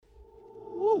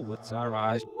what's our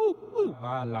eyes?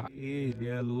 Alla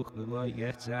idea look like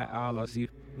it's alla see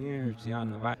here,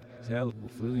 Jan, right? Self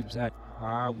food, that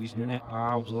we should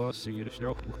not lost you the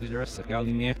stroke because there's a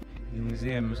gallinia. In the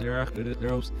museum, there are good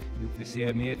drops. You can see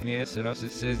me, so that's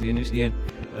it says the understand.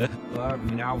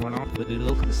 Now, when I put it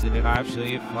look, consider I've show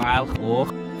you file hoch.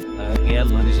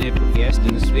 Geld on the ship, guest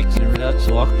in the speaks and that's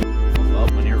all.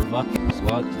 Up when you're buck,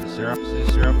 swat, syrup,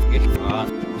 get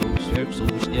strips, so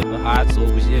we still hot, so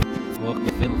we ship. Walk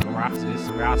the film, rocks, this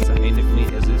rocks, I mean, the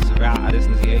fleet is this route, this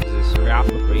is the eggs, this route,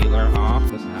 the trailer,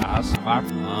 office, house, far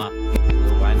from so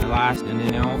when the last and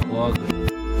then I'll walk.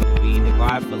 Being the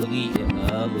guy for the lead,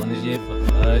 on the ship,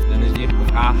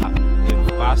 haha, if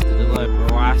the pasta, the liver,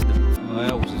 washed the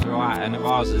which is right, and the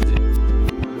boss is it.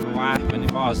 The wife and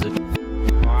the boss is it.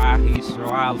 Why he's so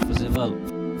wild for the vote.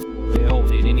 Well,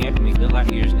 they didn't have to make the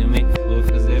light years to make the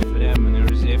book as if for them, and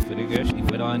there is if for the girls, he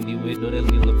went on the way to the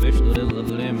little fish, to the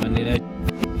little them, and they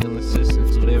he'll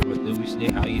assistance, whatever, do we stay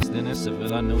how you stand us,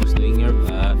 if I know it's doing your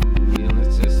he'll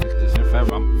assistance, this is fair,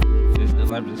 this the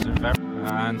left, this is fair.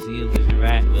 And see if you're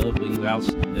right, will be well.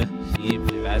 See if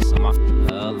you're right, some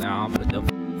now for the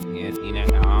yes, you know,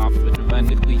 for the run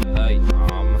the quick,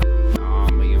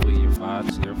 you your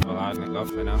thoughts, your thoughts, and go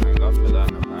for that, and go for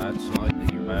that, and that's what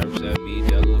your vibes that be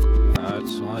the look,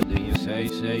 that's what do you say.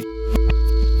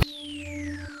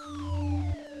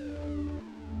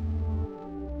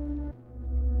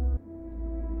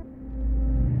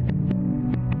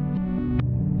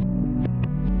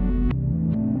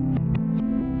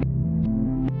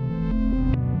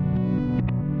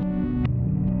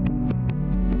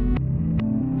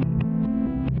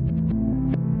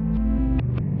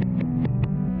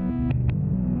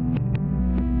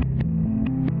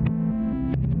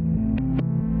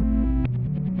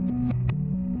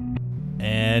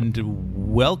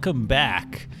 And welcome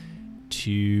back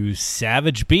to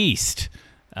Savage Beast.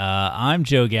 I'm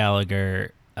Joe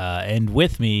Gallagher, and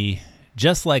with me,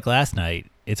 just like last night,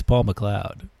 it's Paul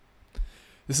McLeod.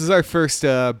 This is our first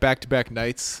back-to-back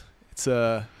nights. It's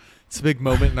a big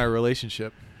moment in our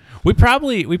relationship. We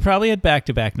probably had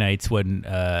back-to-back nights when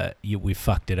we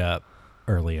fucked it up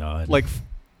early on. Like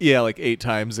 8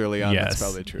 times early on. Yes, that's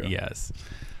probably true. Yes,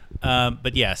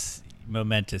 but yes.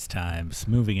 Momentous times.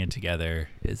 Moving in together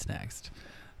is next.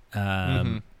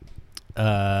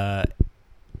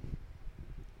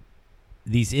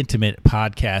 These intimate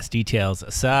podcast details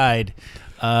aside,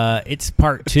 it's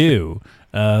part 2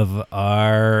 of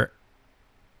our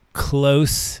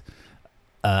close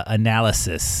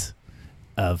analysis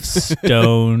of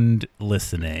stoned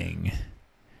listening.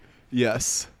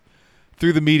 Yes.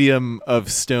 Through the medium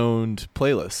of stoned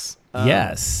playlists.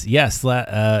 Yes.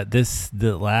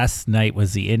 The last night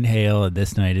was the inhale, and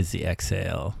this night is the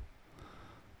exhale.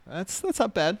 That's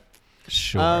not bad.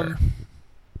 Sure.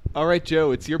 All right,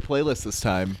 Joe, it's your playlist this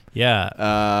time.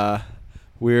 Yeah.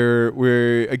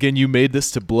 We're again. You made this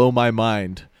to blow my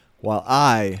mind, while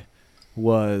I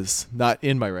was not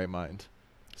in my right mind.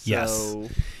 So,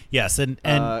 yes, and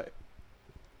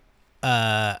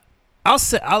I'll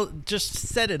just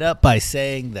set it up by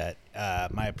saying that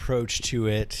my approach to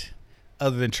it,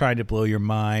 other than trying to blow your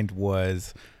mind,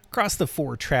 was across the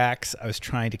 4 tracks, I was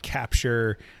trying to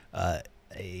capture a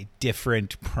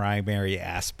different primary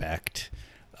aspect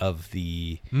of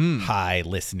the high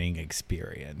listening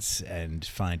experience and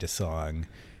find a song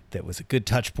that was a good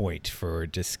touch point for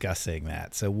discussing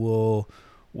that. So we'll,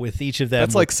 with each of them...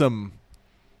 That's like some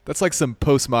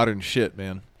postmodern shit,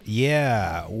 man.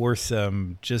 Yeah, or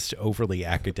some just overly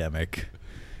academic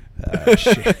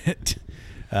shit.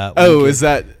 Is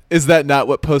that not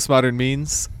what postmodern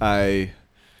means?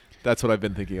 That's what I've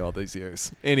been thinking all these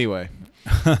years. Anyway,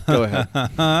 go ahead.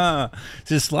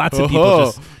 Just lots of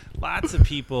people. Lots of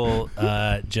people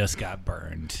just got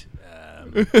burned.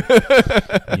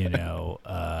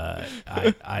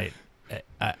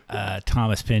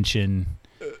 Thomas Pynchon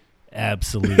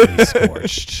absolutely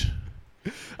scorched.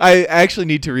 I actually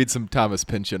need to read some Thomas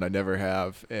Pynchon. I never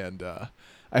have, and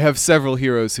I have several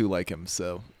heroes who like him,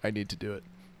 so I need to do it.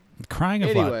 Crying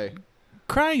of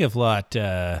Lot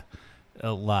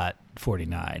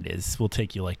 49 will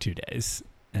take you like 2 days,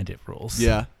 and it rules.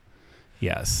 Yeah.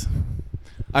 Yes.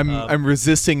 I'm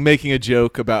resisting making a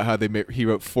joke about how he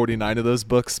wrote 49 of those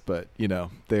books, but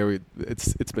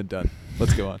it's been done.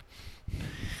 Let's go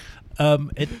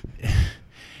on.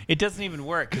 It doesn't even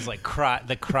work because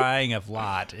the crying of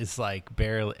Lot is like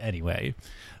barely anyway.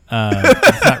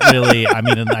 It's not really. I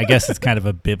mean, I guess it's kind of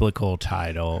a biblical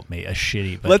title, a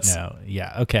shitty. But no,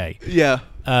 yeah, okay. Yeah,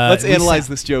 let's analyze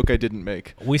this joke I didn't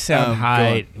make. We sound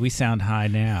high. We sound high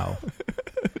now.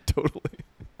 Totally.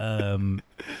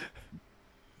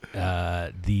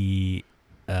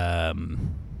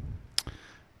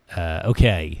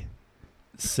 Okay.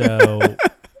 So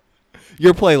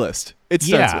Your playlist. It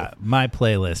starts yeah, my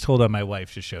playlist. Hold on, my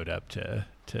wife just showed up to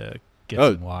get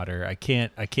some water. I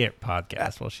can't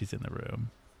podcast while she's in the room.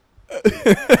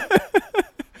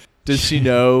 Does she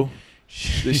know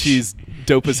that she's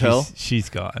dope as hell? She's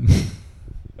gone.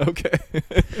 Okay.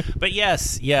 But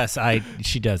yes,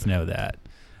 she does know that.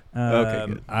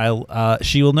 Okay, good.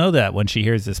 She will know that when she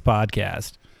hears this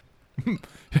podcast.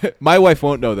 My wife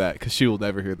won't know that because she will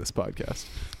never hear this podcast.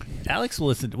 Alex will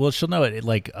listen. Well, she'll know it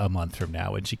like a month from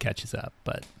now when she catches up,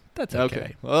 but that's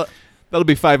okay. Well, that'll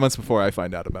be 5 months before I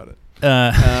find out about it.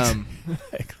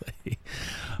 Exactly.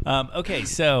 Okay,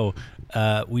 so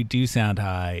we do sound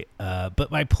high,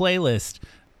 but my playlist,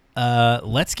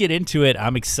 let's get into it.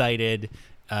 I'm excited.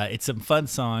 It's some fun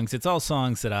songs. It's all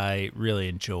songs that I really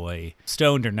enjoy.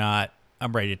 Stoned or not,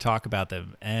 I'm ready to talk about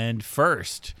them. And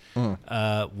first,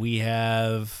 we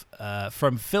have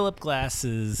from Philip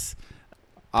Glass's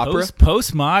Opera?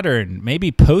 Postmodern, maybe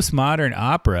postmodern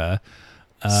opera,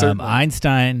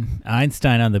 Einstein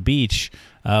on the Beach.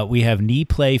 We have Knee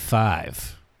Play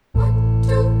 5. 1,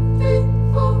 2, 3,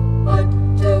 4.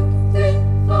 1, 2, 3,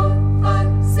 4,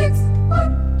 5, 6.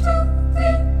 1, 2,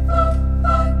 3, 4,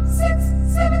 5, 6,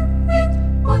 7, 8.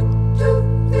 1,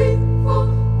 2, 3, 4.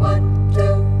 1,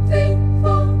 2, 3,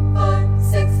 4, 5,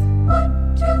 6.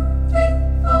 1, 2,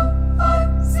 3, 4,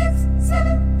 5, 6,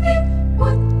 7, 8.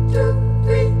 1, 2,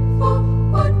 3, 4.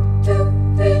 1,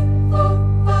 2, 3,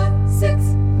 4, 5, 6.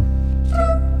 2,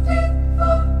 3,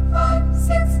 4, 5,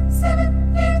 6,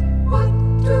 7, 8.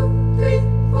 1, 2, 3,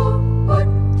 4.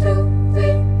 1, 2,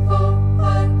 3, 4,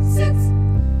 5, 6.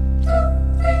 2,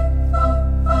 3,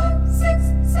 4, 5,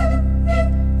 6, 7,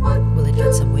 8. 1, Will it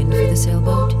get some wind for the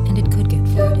sailboat? And it could get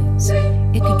where it is.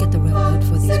 It could get the railroad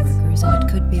for these workers, and it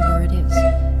could be where it is.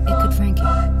 It could Frankie.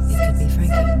 It could be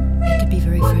Frankie. It could be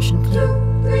very fresh and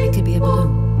clean. It could be a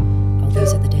balloon. All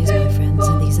these are the days, my friends,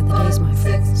 and these are the days, my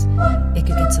friends. It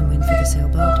could get some wind for the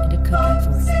sailboat, and it could get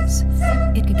where it is.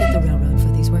 It could get the railroad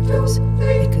for these workers.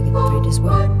 It could get freight as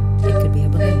well. It could be a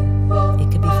balloon. It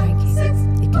could be Frankie.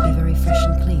 It could be very fresh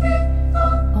and clean.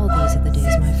 All these are the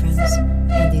days, my friends,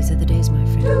 and these are the days, my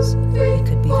friends. It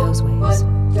could be those ways.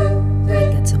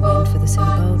 It get some wind for the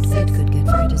sailboat, and it could get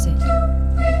freight as it.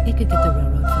 It could get the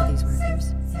railroad for these workers,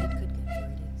 and it could get where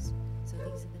it is. So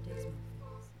these are the days, my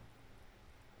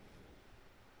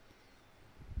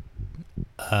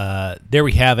friends. There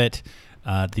we have it.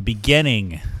 The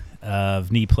beginning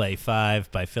of Knee Play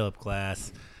 5 by Philip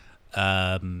Glass,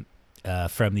 from the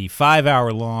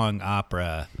 5-hour-long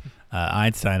opera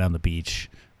Einstein on the Beach,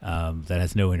 that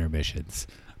has no intermissions.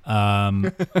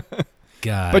 God.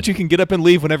 But you can get up and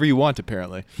leave whenever you want,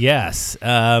 apparently. Yes.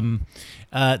 That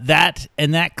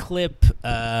clip,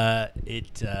 the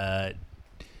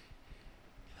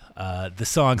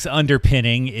song's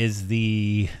underpinning is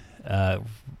the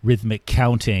rhythmic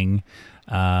counting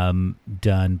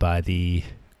done by the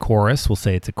chorus. We'll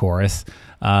say it's a chorus.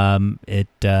 It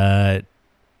did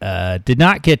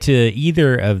not get to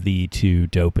either of the two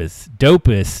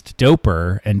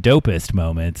doper and dopest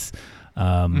moments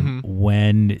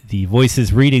when the voice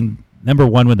is reading. Number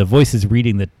one, when the voice is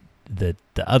reading the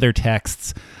other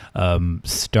texts,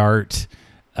 start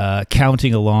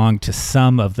counting along to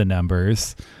some of the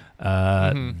numbers. That's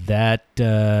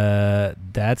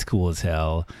cool as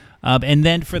hell. And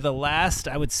then for the last,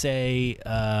 I would say,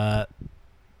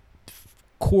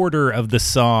 quarter of the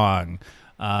song,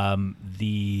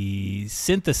 the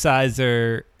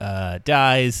synthesizer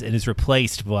dies and is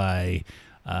replaced by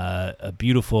a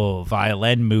beautiful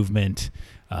violin movement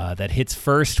that hits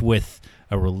first with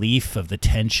a relief of the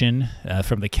tension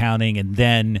from the counting, and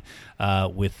then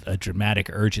with a dramatic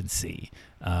urgency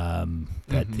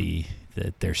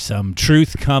that there's some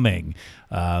truth coming,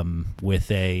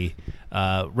 with a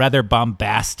rather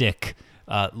bombastic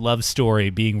love story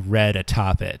being read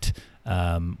atop it,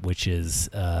 which is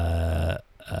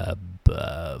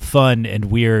fun and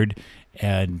weird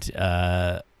and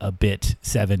a bit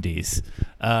 70s.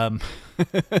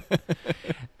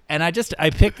 And I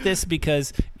picked this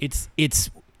because it's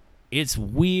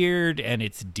weird and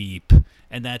it's deep,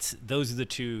 and those are the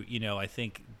two. I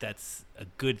think that's a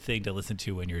good thing to listen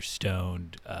to when you're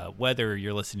stoned, whether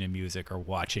you're listening to music or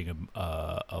watching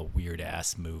a weird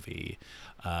ass movie.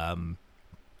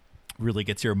 Really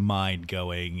gets your mind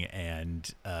going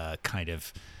and kind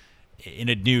of in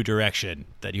a new direction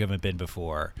that you haven't been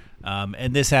before.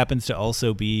 And this happens to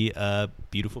also be a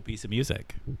beautiful piece of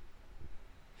music.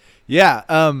 Yeah.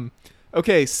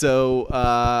 Okay. So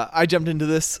I jumped into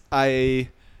this. I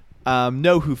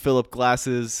know who Philip Glass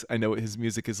is. I know what his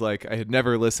music is like. I had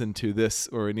never listened to this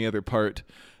or any other part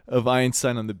of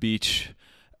Einstein on the Beach.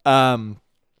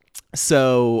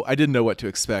 So I didn't know what to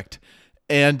expect.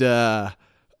 And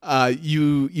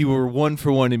you were 1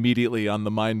 for 1 immediately on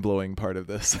the mind-blowing part of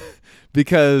this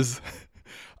because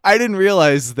I didn't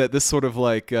realize that this sort of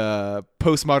like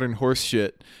postmodern horse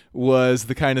shit was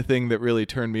the kind of thing that really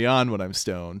turned me on when I'm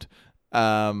stoned.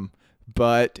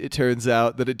 But it turns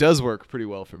out that it does work pretty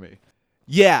well for me.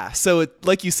 Yeah, so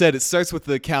like you said, it starts with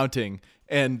the counting,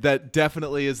 and that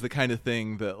definitely is the kind of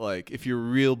thing that, like, if you're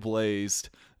real blazed,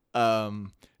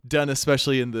 done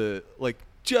especially in the, like,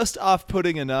 just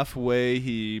off-putting enough way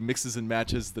he mixes and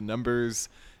matches the numbers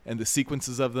and the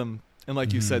sequences of them. And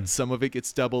like you said, some of it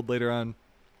gets doubled later on.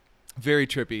 Very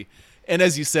trippy. And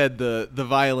as you said, the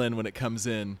violin, when it comes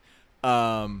in,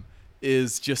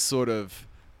 is just sort of...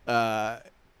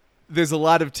 there's a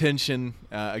lot of tension,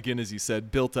 again, as you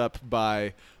said, built up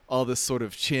by all this sort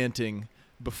of chanting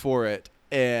before it.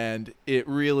 And it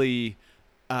really...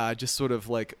 just sort of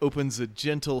like opens a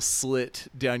gentle slit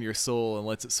down your soul and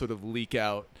lets it sort of leak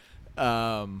out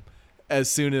as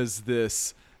soon as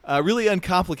this really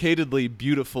uncomplicatedly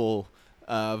beautiful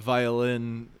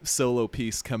violin solo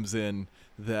piece comes in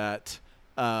that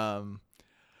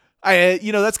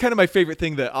that's kind of my favorite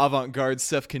thing that avant-garde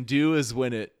stuff can do is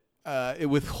when it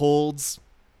withholds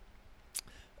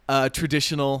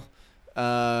traditional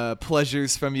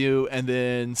pleasures from you, and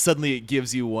then suddenly it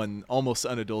gives you one almost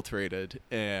unadulterated,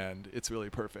 and it's really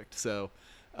perfect. So,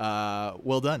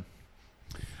 well done.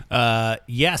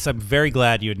 Yes, I'm very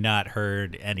glad you had not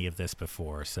heard any of this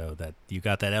before, so that you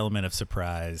got that element of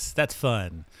surprise. That's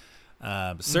fun.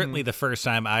 Certainly the first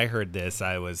time I heard this,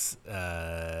 I was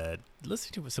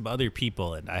listening to some other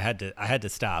people, and I had to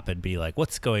stop and be like,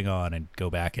 what's going on, and go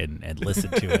back and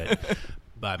listen to it.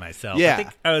 By myself. Yeah. I think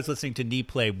I was listening to Knee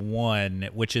Play 1,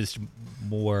 which is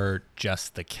more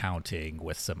just the counting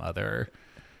with some other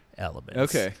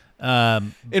elements. Okay.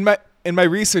 In my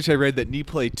research, I read that Knee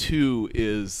Play 2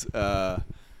 is a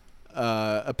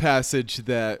passage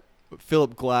that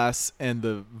Philip Glass and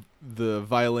the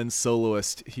violin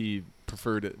soloist he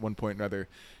preferred at one point or another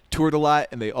toured a lot,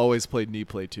 and they always played Knee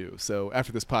Play 2. So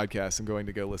after this podcast, I'm going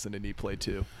to go listen to Knee Play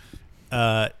 2.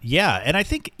 Yeah, and I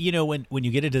think when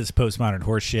you get into this postmodern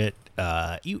horseshit,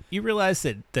 you realize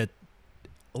that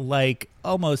like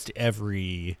almost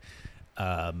every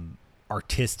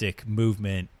artistic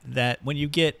movement, that when you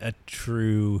get a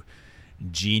true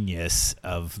genius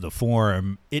of the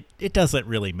form, it doesn't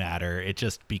really matter. It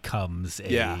just becomes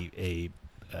a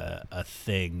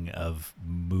thing of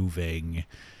moving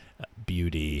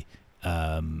beauty,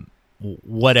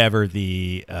 whatever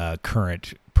the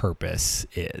current purpose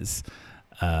is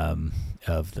of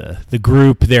the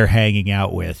group they're hanging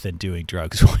out with and doing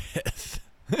drugs with.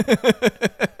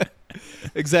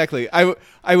 Exactly.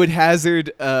 I would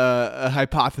hazard a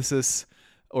hypothesis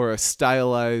or a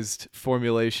stylized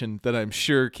formulation that I'm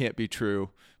sure can't be true,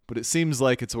 but it seems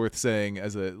like it's worth saying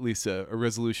as at least a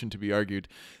resolution to be argued.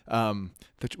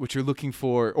 That what you're looking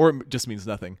for, or it just means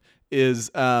nothing,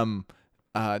 is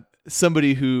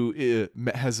somebody who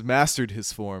has mastered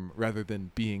his form rather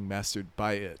than being mastered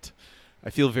by it. I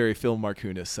feel very Phil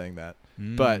Markounis saying that,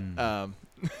 but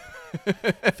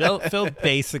Phil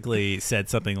basically said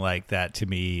something like that to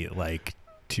me like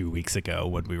 2 weeks ago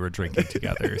when we were drinking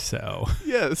together. So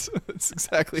yes, that's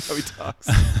exactly how he talks.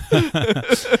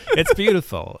 It's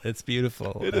beautiful. It's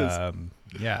beautiful. It is.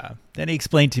 Yeah. Then he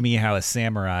explained to me how a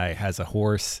samurai has a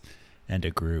horse and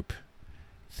a group.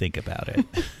 Think about it.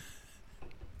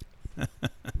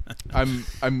 I'm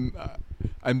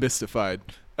mystified.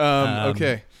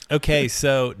 Okay. Okay,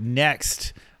 so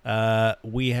next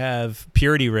we have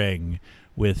Purity Ring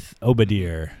with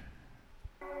Obadir.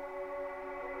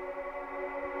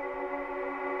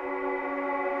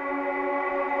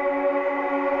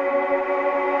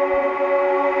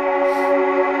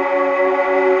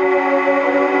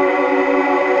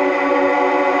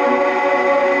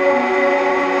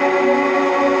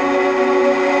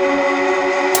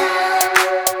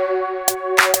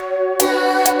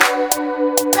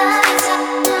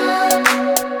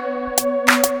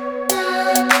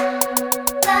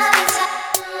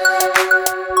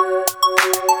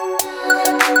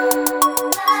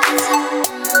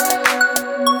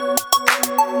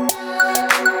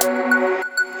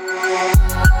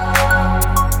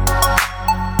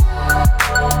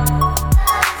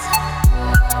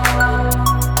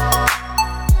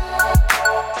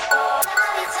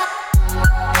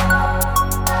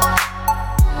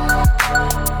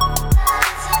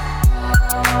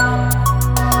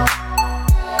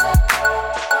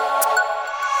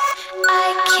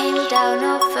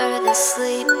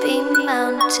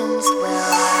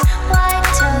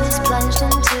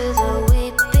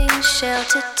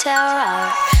 show to tear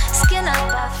our skin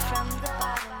up from the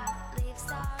bottom. Leaves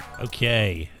our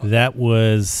Okay, that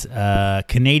was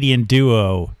Canadian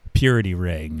duo Purity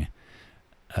Ring,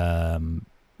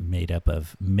 made up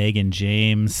of Megan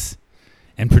James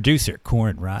and producer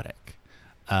Corin Roddick.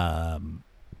 I'd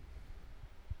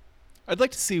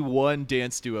like to see one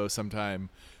dance duo sometime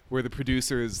where the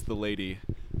producer is the lady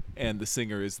and the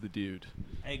singer is the dude.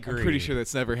 I agree. I'm pretty sure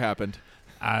that's never happened.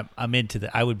 I'm into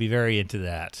that. I would be very into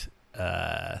that.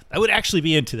 I would actually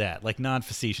be into that, like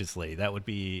non-facetiously. That would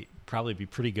probably be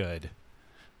pretty good.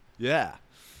 Yeah.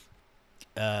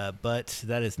 But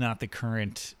that is not the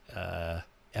current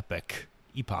epoch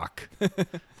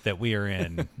that we are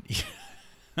in.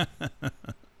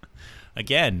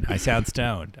 Again, I sound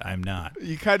stoned. I'm not.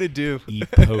 You kind of do.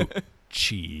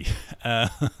 Epochi.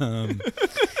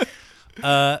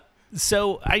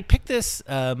 So I picked this.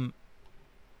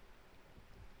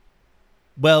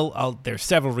 There's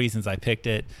several reasons I picked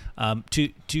it.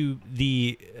 To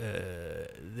the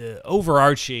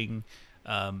overarching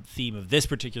theme of this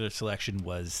particular selection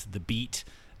was the beat.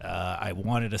 I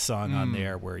wanted a song on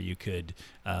there where you could.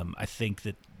 I think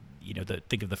that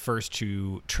think of the first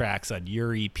two tracks on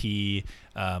your EP,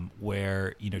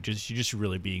 where you're just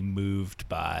really being moved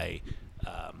by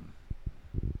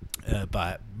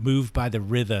the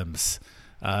rhythms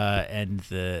and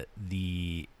the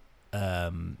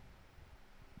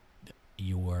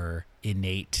your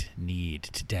innate need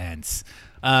to dance.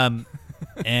 And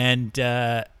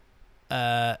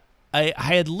I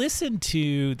had listened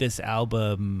to this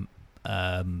album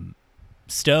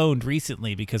stoned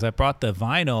recently because I brought the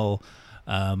vinyl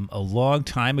a long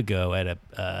time ago at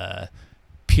a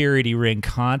Purity Ring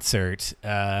concert,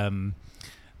 and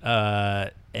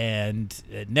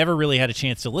never really had a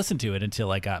chance to listen to it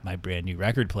until I got my brand new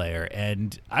record player.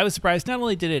 And I was surprised. Not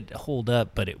only did it hold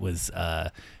up, but it was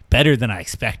better than I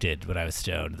expected when I was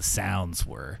stoned. The sounds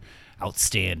were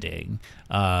outstanding.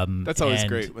 That's always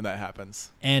great when that happens.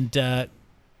 And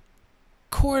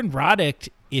Corin Roddick,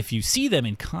 if you see them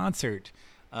in concert,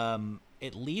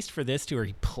 at least for this tour,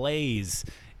 he plays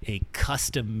a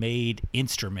custom-made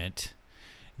instrument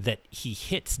that he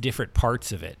hits different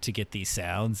parts of it to get these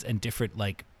sounds, and different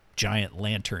like giant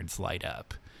lanterns light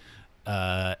up.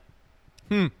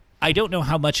 I don't know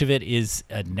how much of it is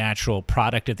a natural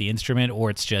product of the instrument,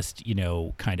 or it's just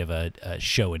kind of a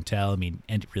show and tell. I mean,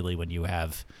 and really, when you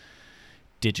have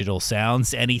digital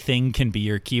sounds, anything can be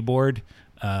your keyboard.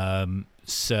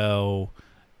 So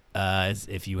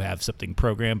if you have something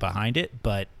programmed behind it,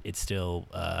 but it's still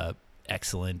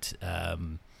excellent.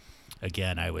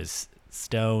 Again, I was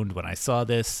stoned when I saw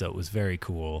this, so it was very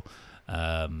cool.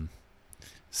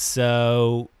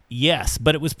 So yes,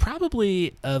 but it was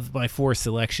probably, of my four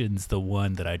selections, the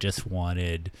one that I just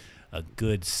wanted a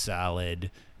good, solid,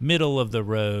 middle of the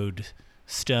road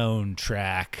stone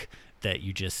track that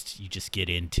you just get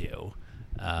into.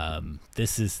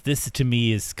 This to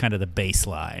me is kind of the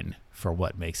baseline for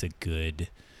what makes a good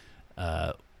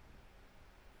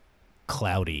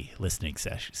cloudy listening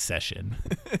session.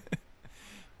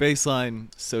 Baseline,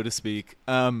 so to speak.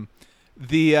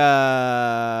 This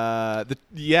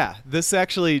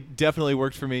actually definitely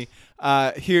worked for me.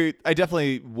 Here, I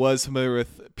definitely was familiar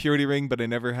with Purity Ring, but I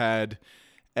never had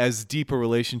as deep a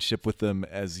relationship with them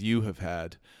as you have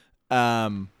had.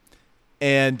 But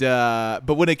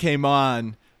when it came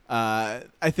on,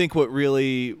 I think what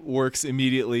really works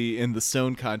immediately in the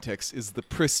stone context is the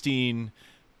pristine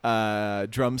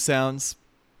drum sounds,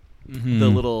 the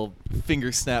little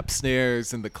finger snap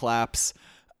snares and the claps.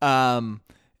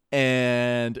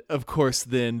 And of course,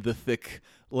 then the thick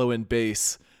low end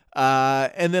bass.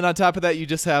 And then on top of that, you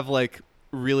just have like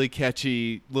really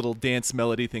catchy little dance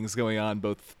melody things going on,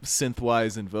 both synth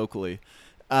wise and vocally.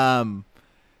 So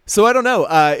I don't know.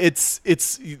 I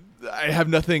have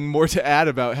nothing more to add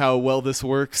about how well this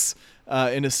works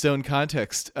in a stone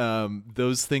context.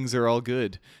 Those things are all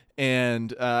good.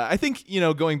 And I think,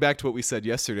 going back to what we said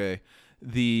yesterday,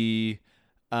 the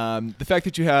fact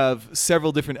that you have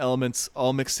several different elements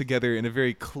all mixed together in a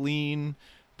very clean,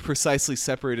 precisely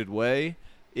separated way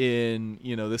in,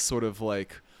 this sort of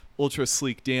like ultra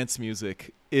sleek dance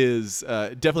music is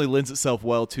definitely lends itself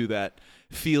well to that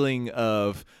feeling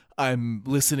of I'm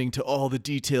listening to all the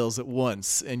details at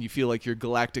once, and you feel like you're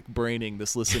galactic braining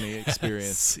this listening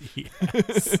experience.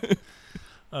 Yes.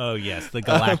 Oh yes, the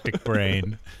galactic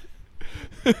brain.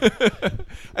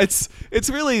 It's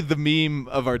really the meme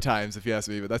of our times, if you ask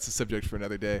me, but that's a subject for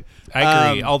another day. I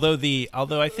agree.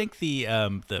 Although I think the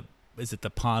is it the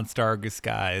Pawn Stars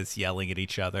guys yelling at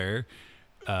each other?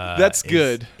 That's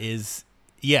good. Is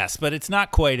yes, but it's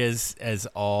not quite as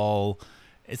all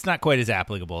it's not quite as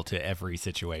applicable to every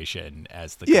situation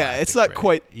as the Yeah, Galactic it's not Brain.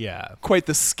 quite Yeah. quite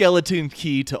the skeleton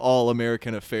key to all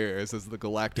American affairs as the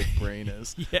Galactic Brain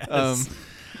is. Yes.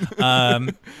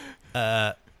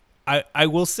 I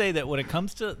will say that when it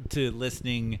comes to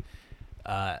listening,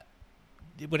 when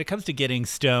it comes to getting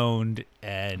stoned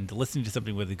and listening to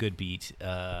something with a good beat,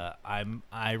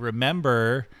 I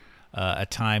remember a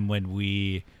time when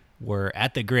we were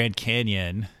at the Grand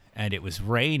Canyon and it was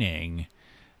raining,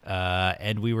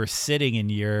 and we were sitting in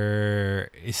your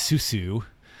Isuzu,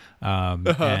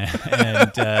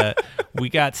 and we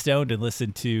got stoned and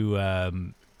listened to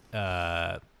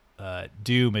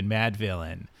Doom and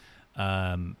Madvillain.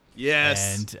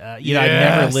 Yes. And I'd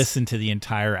never listened to the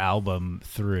entire album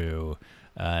through,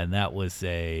 and that was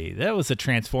a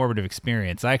transformative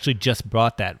experience. I actually just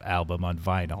bought that album on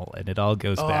vinyl, and it all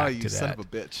goes back you to son that. of a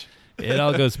bitch. It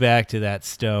all goes back to that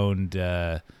stoned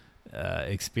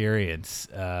experience.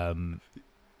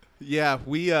 Yeah,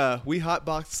 we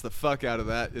hotboxed the fuck out of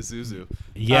that Isuzu.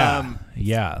 Yeah.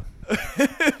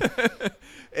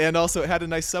 And also it had a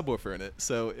nice subwoofer in it,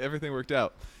 so everything worked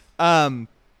out.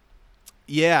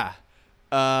 Yeah.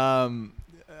 I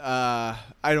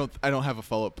don't have a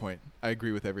follow-up point. I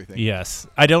agree with everything. Yes,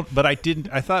 I don't, but I didn't.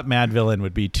 I thought Madvillain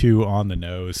would be too on the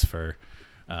nose for.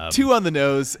 Too on the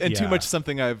nose and too yeah. much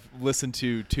something I've listened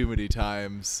to too many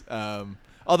times.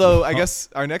 Although I guess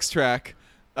our next track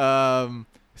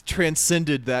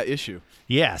transcended that issue.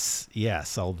 Yes.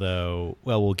 Although,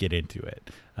 well, we'll get into it.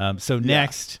 So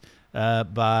next,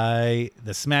 by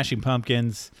the Smashing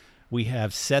Pumpkins, we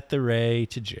have "Set the Ray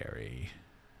to Jerry."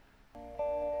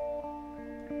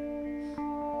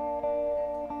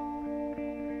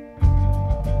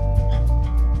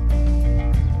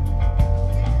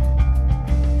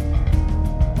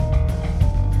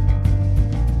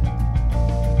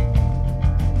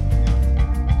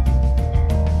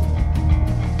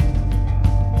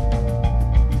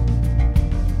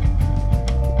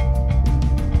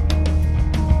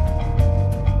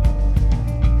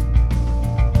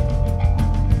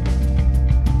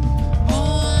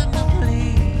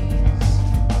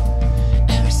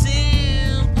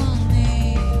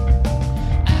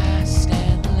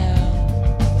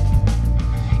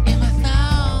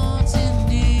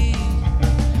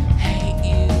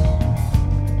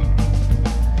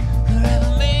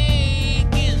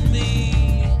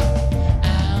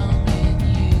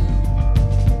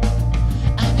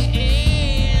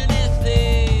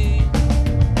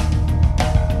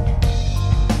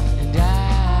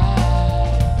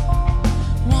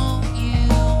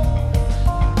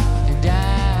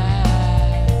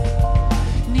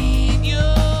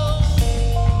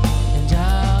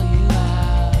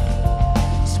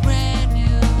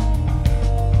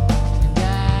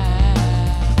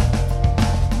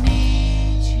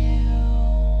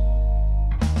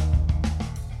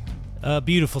 A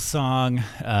beautiful song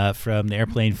from the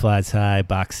Airplane Flies High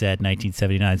box set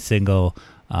 1979 single.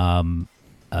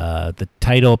 The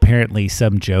title apparently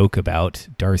some joke about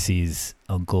Darcy's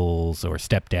uncle's or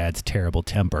stepdad's terrible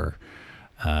temper,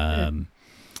 in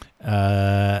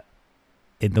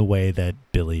the way that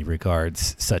Billy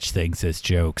regards such things as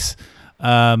jokes.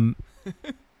 And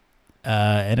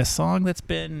a song that's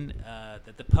been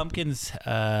that the Pumpkins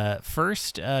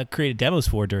first created demos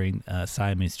for during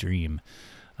Siamese Dream.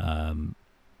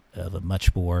 Of a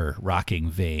much more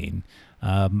rocking vein,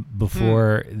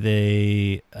 before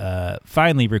they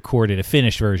finally recorded a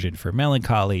finished version for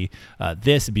Melancholy.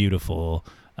 This beautiful,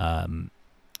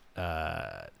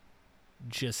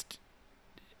 just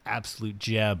absolute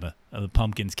gem of the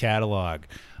Pumpkins catalog.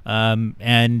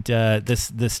 And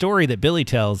the story that Billy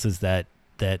tells is that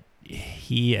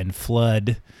he and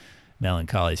Flood,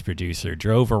 Melancholy's producer,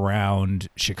 drove around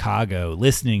Chicago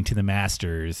listening to the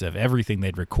masters of everything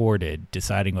they'd recorded,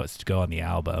 deciding what's to go on the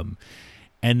album.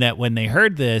 And that when they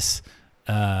heard this,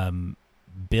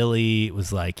 Billy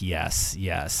was like,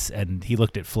 yes. And he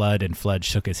looked at Flood, and Flood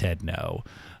shook his head no.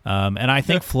 And I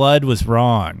think Flood was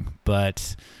wrong,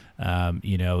 but,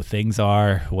 things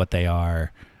are what they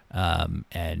are.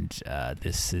 And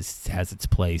this has its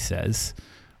place as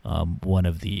one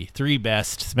of the three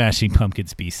best Smashing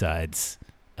Pumpkins B-sides,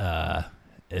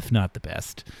 if not the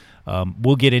best.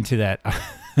 We'll get into that.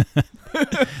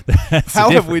 How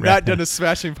have we not done a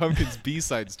Smashing Pumpkins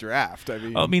B-sides draft?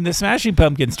 I mean, the Smashing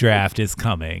Pumpkins draft is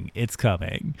coming. It's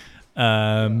coming.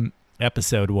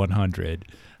 Episode 100.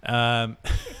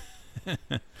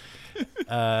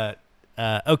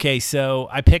 Okay, so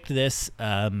I picked this.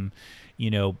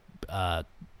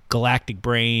 Galactic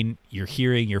Brain, you're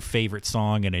hearing your favorite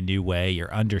song in a new way.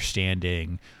 You're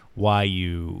understanding why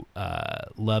you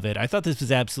love it. I thought this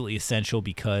was absolutely essential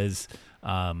because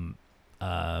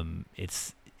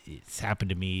It's happened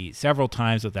to me several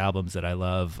times with albums that I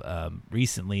love.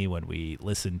 Recently, when we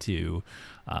listened to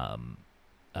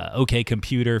OK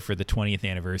Computer for the 20th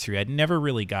anniversary, I'd never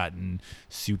really gotten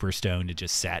super stoned and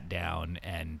just sat down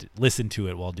and listened to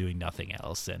it while doing nothing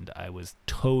else. And I was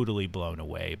totally blown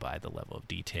away by the level of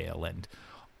detail and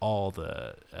all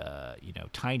the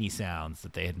tiny sounds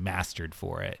that they had mastered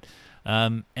for it.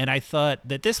 And I thought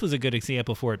that this was a good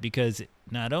example for it because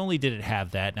not only did it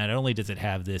have that, not only does it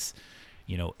have this,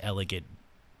 elegant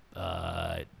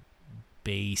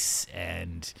bass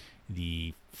and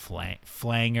the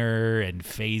flanger and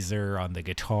phaser on the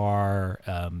guitar,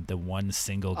 the one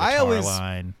single guitar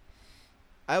line.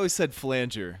 I always said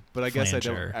flanger, but I guess I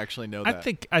don't Flanger. actually know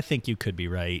that. I think you could be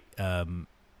right, and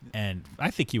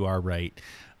I think you are right.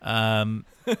 And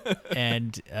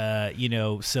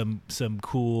some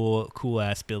cool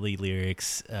ass Billy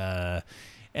lyrics, and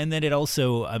then it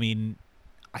also,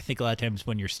 I think a lot of times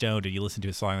when you're stoned and you listen to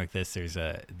a song like this,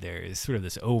 there is sort of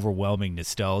this overwhelming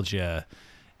nostalgia,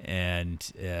 and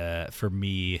for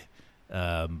me,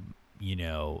 an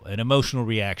emotional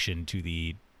reaction to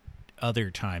the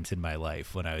other times in my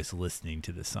life when I was listening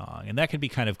to the song, and that can be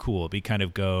kind of cool. Be kind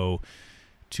of go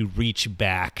to reach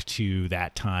back to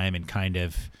that time and kind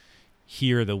of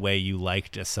hear the way you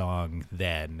liked a song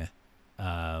then,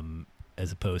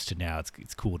 as opposed to now.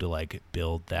 It's cool to like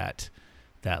build that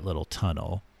little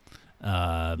tunnel,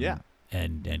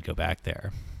 and go back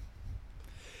there.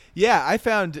 Yeah, I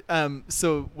found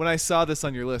so when I saw this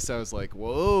on your list, I was like,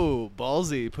 whoa,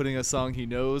 ballsy, putting a song he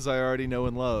knows I already know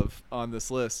and love on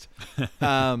this list.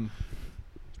 But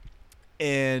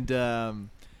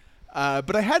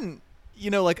I hadn't,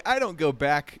 I don't go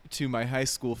back to my high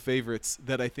school favorites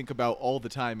that I think about all the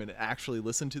time and actually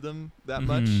listen to them that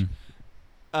much.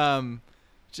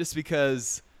 Just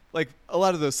because like a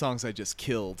lot of those songs I just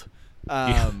killed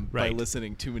by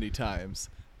listening too many times,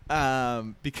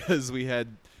 because we had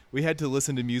to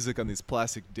listen to music on these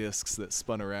plastic discs that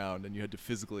spun around, and you had to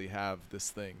physically have this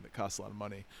thing that cost a lot of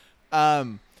money.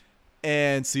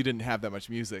 And so you didn't have that much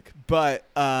music. But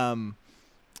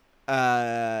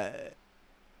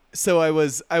so I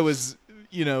was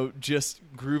just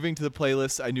grooving to the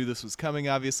playlist. I knew this was coming,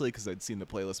 obviously, because I'd seen the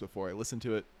playlist before I listened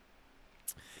to it.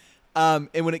 And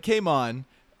when it came on,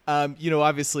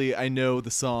 obviously I know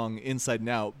the song inside and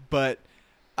out, but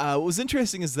what was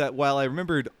interesting is that while I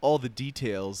remembered all the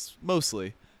details,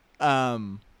 mostly,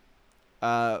 my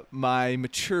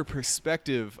mature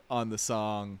perspective on the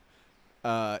song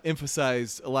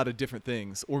emphasized a lot of different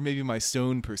things, or maybe my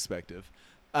stone perspective.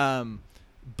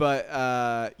 But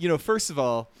first of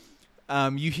all,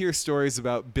 you hear stories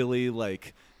about Billy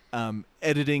like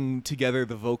editing together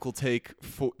the vocal take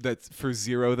for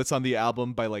Zero that's on the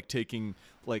album by like taking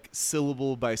like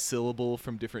syllable by syllable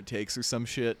from different takes or some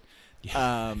shit.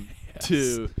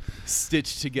 To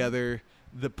stitch together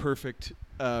the perfect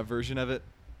version of it.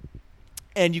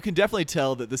 And you can definitely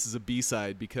tell that this is a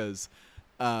B-side because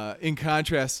in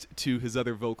contrast to his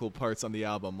other vocal parts on the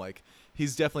album, like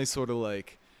he's definitely sort of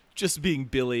like just being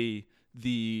Billy,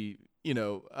 the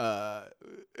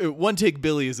one take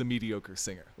Billy is a mediocre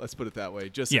singer, let's put it that way,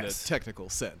 just in a technical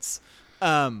sense.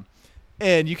 And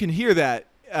you can hear that,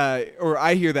 or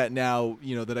I hear that now,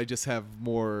 that I just have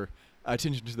more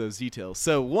attention to those details.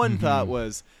 So one thought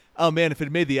was, oh man, if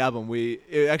it made the album,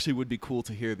 it actually would be cool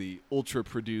to hear the ultra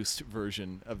produced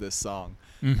version of this song.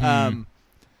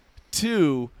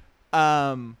 Two,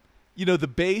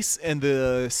 the bass and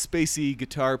the spacey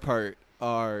guitar part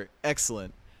are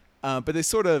excellent, but they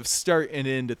sort of start and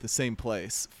end at the same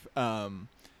place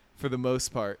for the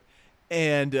most part.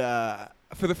 And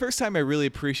for the first time, I really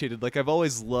appreciated, like I've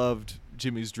always loved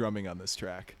Jimmy's drumming on this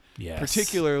track,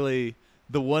 particularly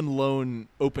the one lone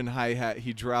open hi-hat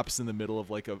he drops in the middle of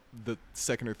like the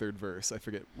second or third verse. I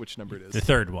forget which number it is. The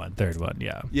third one,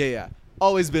 yeah. Yeah.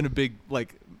 Always been a big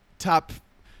like top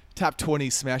 20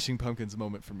 Smashing Pumpkins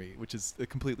moment for me, which is a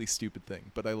completely stupid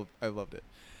thing, but I loved it.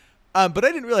 But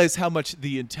I didn't realize how much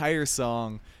the entire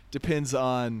song depends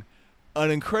on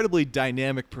an incredibly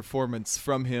dynamic performance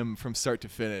from him from start to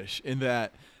finish, in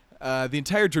that the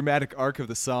entire dramatic arc of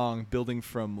the song, building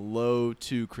from low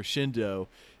to crescendo,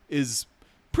 is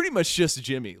pretty much just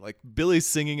Jimmy. Like Billy's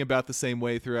singing about the same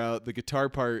way throughout. The guitar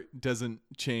part doesn't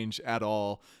change at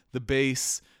all. The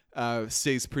bass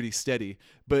stays pretty steady.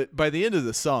 But by the end of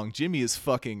the song, Jimmy is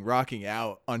fucking rocking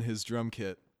out on his drum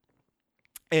kit.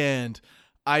 And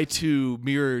I too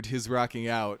mirrored his rocking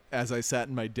out as I sat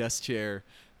in my desk chair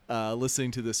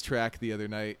listening to this track the other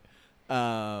night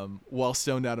while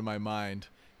stoned out of my mind.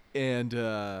 And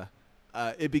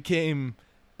it became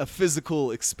a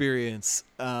physical experience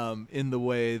in the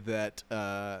way that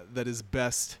that is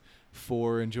best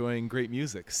for enjoying great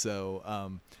music. So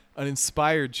an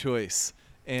inspired choice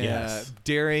and Yes.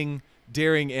 daring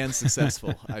and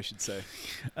successful, I should say.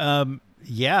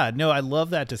 Yeah, no, I love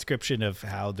that description of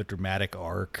how the dramatic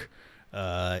arc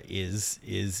is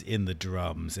in the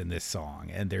drums in this song,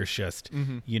 and there's just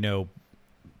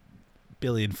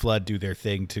Billy and Flood do their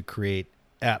thing to create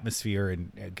atmosphere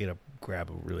and grab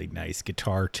a really nice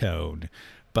guitar tone,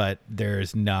 but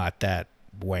there's not that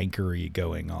wankery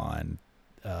going on.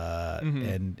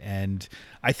 And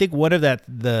I think one of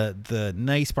the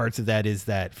nice parts of that is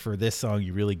that for this song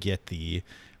you really get the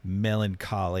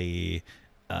melancholy,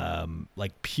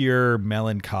 like pure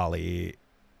melancholy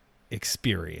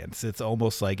experience. It's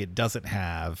almost like it doesn't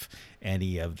have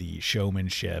any of the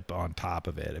showmanship on top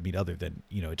of it. I mean, other than,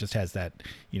 it just has that,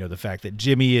 the fact that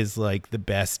Jimmy is like the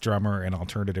best drummer in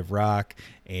alternative rock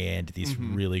and these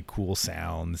really cool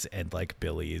sounds, and like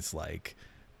Billy's like,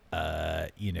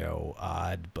 odd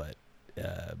but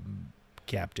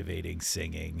captivating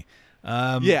singing.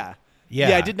 Yeah,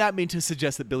 Yeah. I did not mean to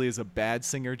suggest that Billy is a bad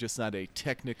singer, just not a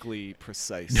technically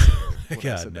precise. when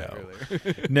I said that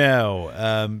earlier. No.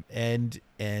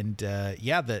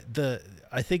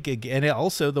 I think again,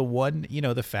 also the one,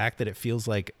 the fact that it feels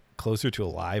like closer to a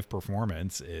live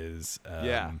performance is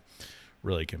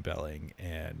really compelling.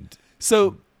 And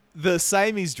So the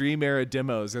Siamese Dream era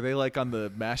demos, are they like on the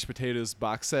Mashed Potatoes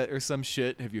box set or some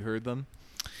shit? Have you heard them?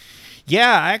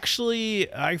 yeah,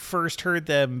 actually, I first heard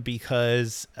them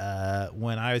because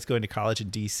when I was going to college in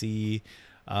DC,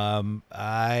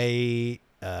 the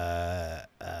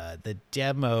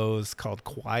demos called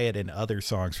Quiet and Other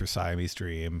Songs for Siamese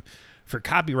Dream, for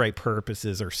copyright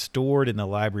purposes, are stored in the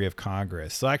Library of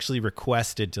Congress. So I actually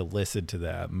requested to listen to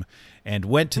them and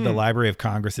went to the Library of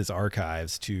Congress's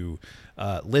archives to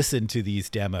listen to these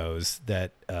demos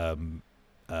that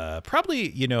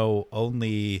probably,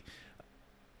 only,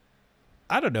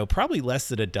 I don't know, probably less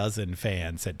than a dozen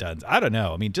fans had done. I don't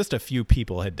know. I mean, just a few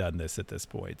people had done this at this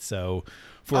point. So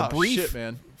for a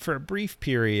brief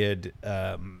period,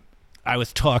 I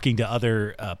was talking to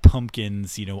other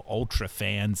Pumpkins, ultra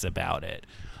fans about it.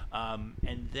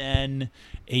 And then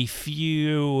a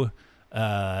few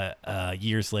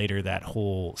years later, that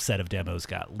whole set of demos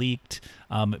got leaked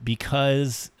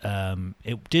because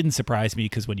it didn't surprise me,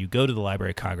 because when you go to the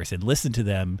Library of Congress and listen to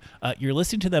them, you're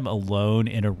listening to them alone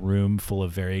in a room full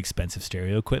of very expensive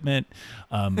stereo equipment,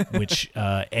 which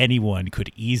anyone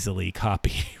could easily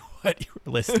copy what you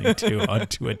were listening to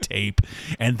onto a tape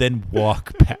and then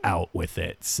walk out with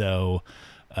it. So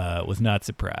was not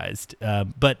surprised.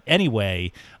 But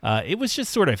anyway, it was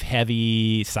just sort of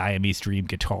heavy Siamese Dream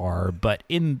guitar, but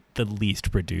in the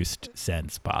least produced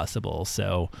sense possible.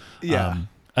 So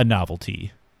a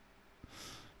novelty.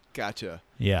 Gotcha.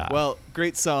 Yeah. Well,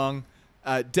 great song.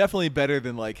 Definitely better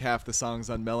than like half the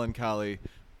songs on Melancholy,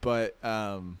 but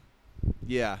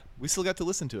we still got to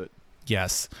listen to it.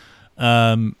 Yes.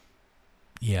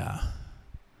 Yeah.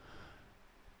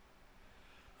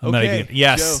 Okay,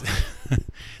 Yes. Joe.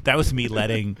 That was me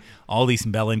letting all these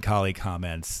melancholy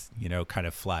comments, kind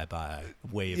of fly by.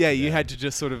 Wave. Yeah, you had to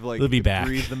just sort of like We'll be back.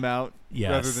 breathe them out Yes.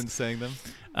 rather than saying them.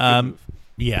 Good move.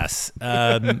 Yes. We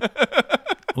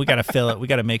got to fill it. We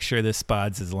got to make sure this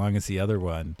spot's as long as the other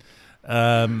one.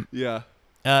 Yeah.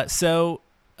 So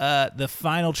the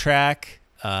final track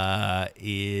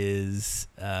is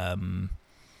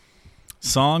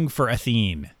Song for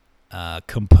Athene,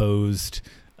 composed,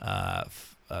 a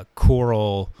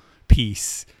choral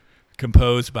piece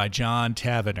composed by John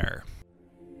Tavener.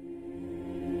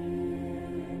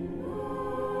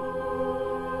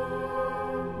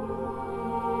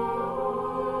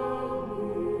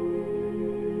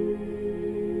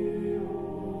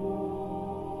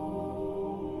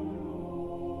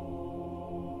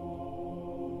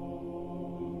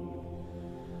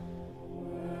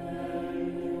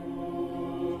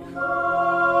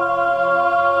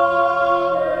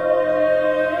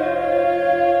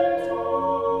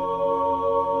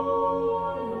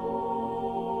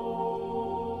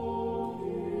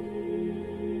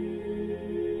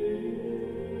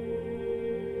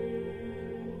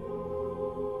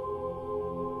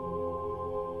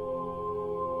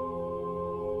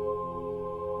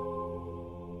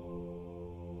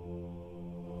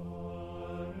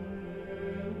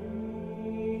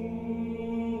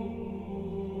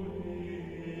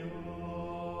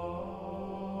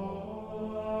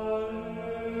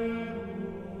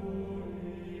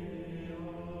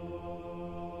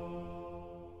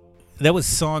 That was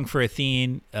Song for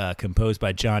Athene, composed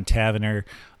by John Tavener,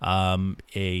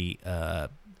 a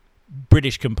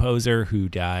British composer who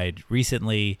died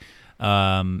recently,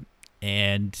 and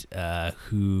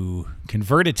who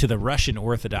converted to the Russian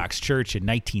Orthodox Church in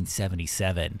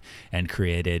 1977 and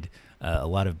created a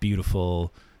lot of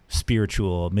beautiful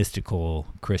spiritual, mystical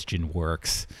Christian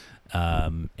works.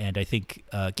 And I think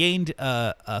gained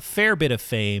a fair bit of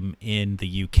fame in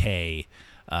the UK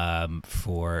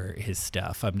for his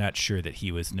stuff. I'm not sure that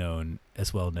he was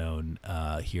as well known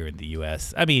here in the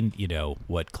U.S. I mean, you know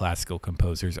what classical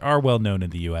composers are well known in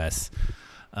the U.S.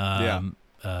 Other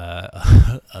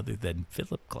than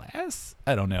Philip Glass,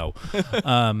 I don't know.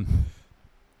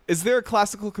 Is there a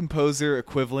classical composer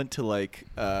equivalent to like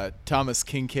Thomas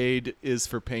Kinkade is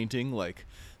for painting, like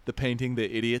the painting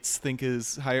that idiots think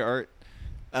is high art?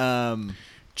 John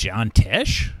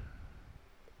Tesh?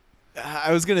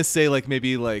 I was gonna say like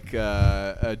maybe like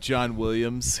John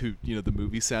Williams, who the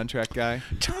movie soundtrack guy.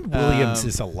 John Williams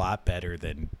is a lot better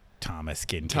than Thomas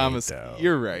Kinkade. Though.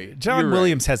 You're right. John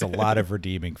Williams has a lot of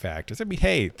redeeming factors. I mean,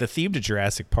 hey, the theme to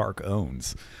Jurassic Park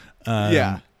owns.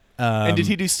 And did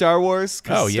he do Star Wars?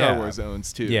 'Cause yeah. Star Wars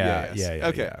owns too. Yeah.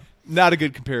 Okay. Yeah. Not a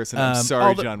good comparison. I'm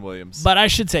sorry, John Williams. But I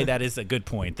should say that is a good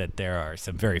point that there are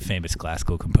some very famous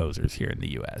classical composers here in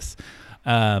the U.S.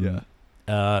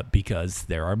 Because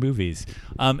there are movies.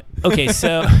 Okay,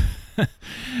 so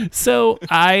so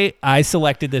I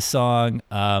selected this song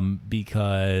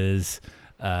because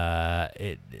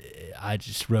I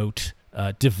just wrote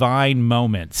divine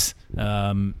moments.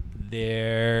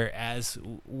 There, as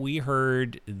we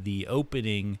heard the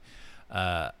opening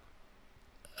of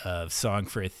Song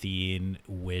for Athene,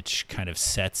 which kind of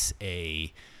sets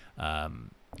a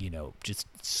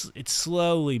it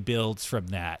slowly builds from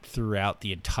that throughout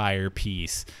the entire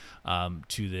piece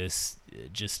to this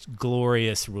just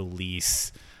glorious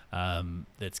release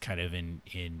that's kind of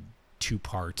in two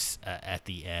parts at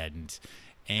the end,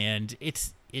 and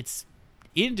it's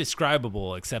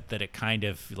indescribable, except that it kind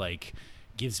of like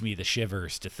gives me the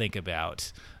shivers to think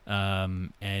about,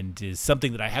 and is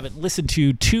something that I haven't listened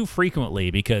to too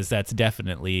frequently because that's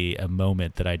definitely a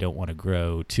moment that I don't want to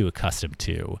grow too accustomed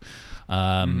to,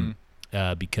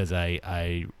 because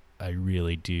I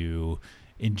really do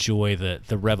enjoy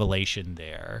the revelation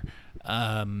there,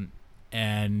 and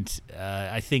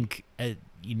I think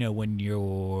when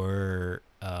you're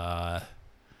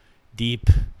deep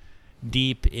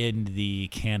in the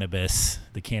cannabis,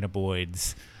 the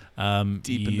cannabinoids.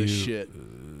 Deep in the shit.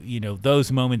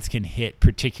 Those moments can hit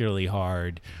particularly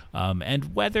hard.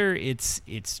 And whether it's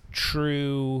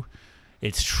truly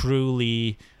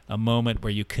a moment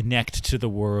where you connect to the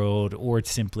world, or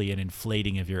it's simply an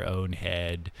inflating of your own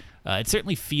head, it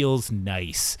certainly feels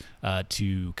nice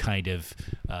to kind of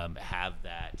have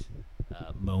that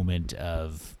moment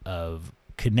of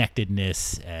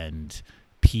connectedness and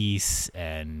peace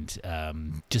and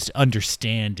just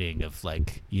understanding of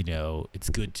it's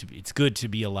good to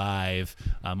be alive,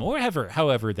 or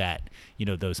however that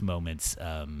those moments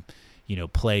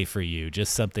play for you.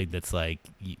 Just something that's like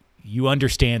you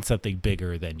understand something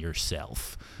bigger than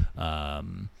yourself,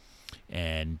 and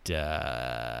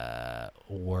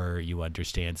or you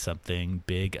understand something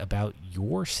big about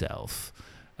yourself.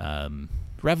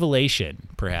 Revelation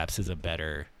perhaps is a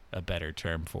better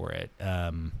term for it.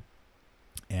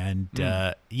 And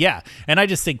and I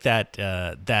just think that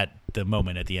that the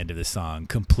moment at the end of the song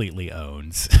completely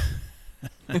owns.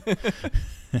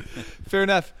 Fair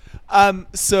enough.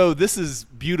 So this is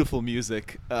beautiful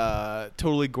music,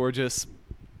 totally gorgeous,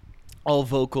 all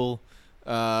vocal,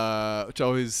 which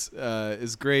always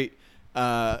is great.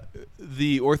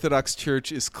 The Orthodox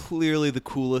Church is clearly the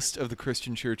coolest of the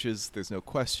Christian churches. There's no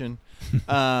question.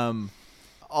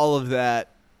 All of that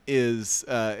is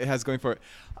it has going for it.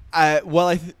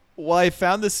 While I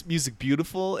found this music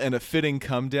beautiful and a fitting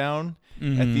come down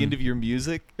at the end of your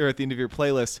music, or at the end of your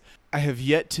playlist, I have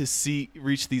yet to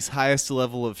reach these highest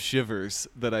level of shivers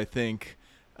that I think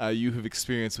you have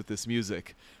experienced with this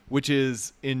music, which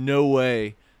is in no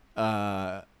way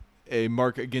a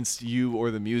mark against you or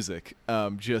the music.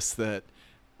 Just that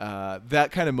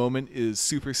that kind of moment is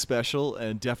super special,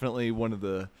 and definitely one of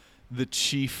the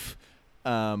chief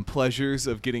pleasures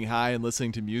of getting high and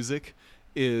listening to music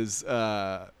is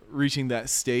reaching that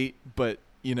state. But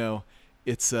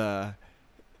it's a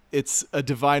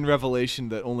divine revelation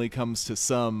that only comes to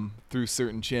some through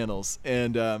certain channels,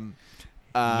 and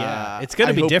it's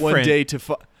gonna be different. One day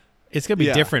it's gonna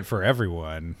be different for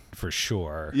everyone, for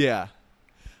sure. Yeah,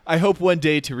 I hope one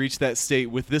day to reach that state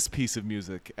with this piece of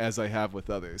music, as I have with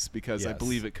others, because I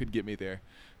believe it could get me there.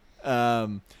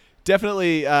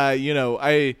 Definitely, this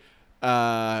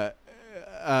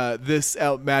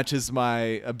outmatches my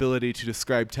ability to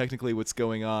describe technically what's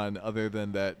going on, other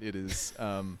than that it is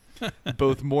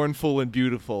both mournful and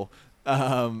beautiful.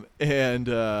 And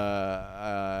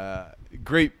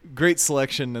great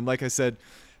selection. And like I said,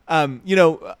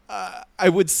 I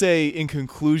would say in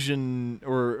conclusion,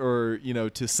 or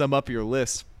to sum up your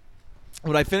list,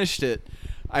 when I finished it,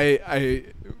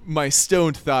 my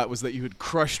stoned thought was that you had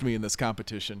crushed me in this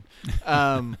competition.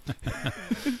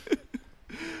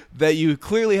 That you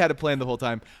clearly had a plan the whole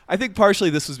time. I think partially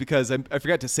this was because I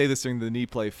forgot to say this during the Knee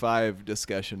Play 5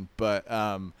 discussion, but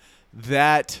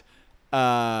that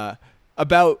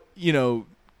about 2/3,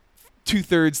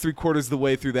 3/4 of the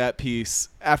way through that piece,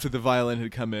 after the violin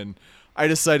had come in, I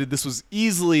decided this was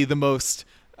easily the most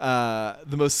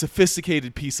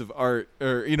sophisticated piece of art,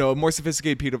 or a more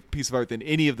sophisticated piece of art than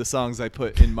any of the songs I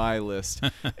put in my list,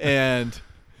 and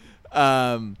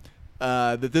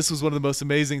that this was one of the most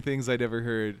amazing things I'd ever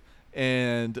heard,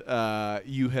 and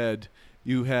you had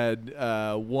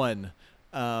won,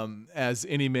 as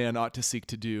any man ought to seek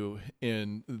to do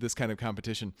in this kind of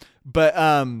competition. But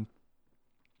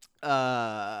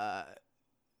that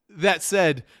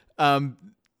said,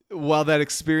 while that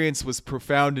experience was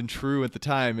profound and true at the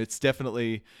time, it's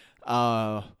definitely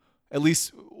at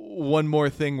least one more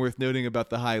thing worth noting about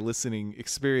the high listening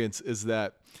experience is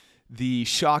that the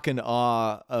shock and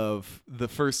awe of the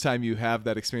first time you have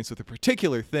that experience with a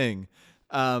particular thing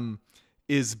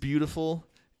is beautiful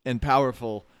and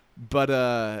powerful,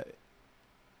 but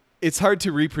it's hard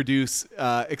to reproduce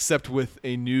except with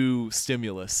a new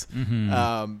stimulus,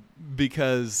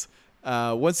 because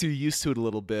once you're used to it a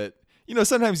little bit,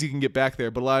 sometimes you can get back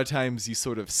there, but a lot of times you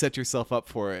sort of set yourself up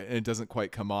for it and it doesn't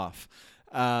quite come off.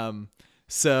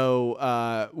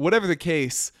 So whatever the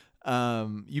case,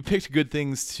 you picked good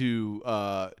things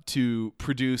to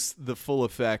produce the full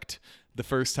effect the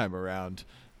first time around.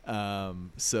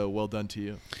 So well done to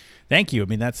you. Thank you. I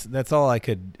mean, that's all I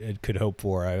could hope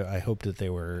for. I hoped that they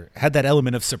had that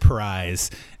element of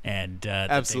surprise and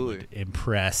absolutely that they would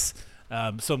impress.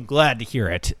 So I'm glad to hear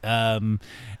it. And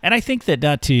I think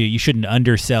that you shouldn't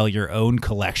undersell your own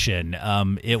collection.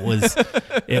 It was a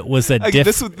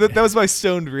that was my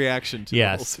stoned reaction to the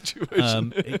whole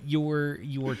situation.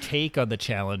 Your take on the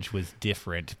challenge was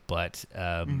different, but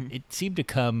it seemed to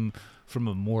come from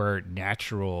a more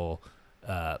natural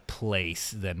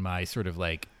place than my sort of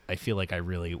like. I feel like I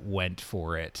really went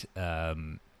for it,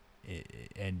 and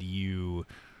you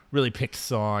really picked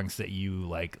songs that you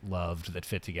like loved that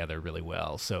fit together really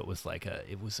well. So it was like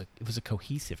it was a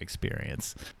cohesive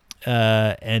experience,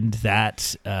 and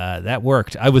that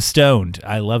worked. I was stoned.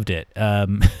 I loved it.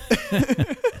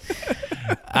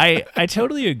 I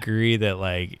totally agree that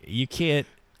like you can't,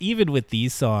 even with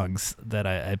these songs that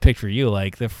I picked for you,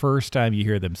 like the first time you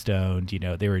hear them stoned,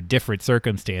 they were different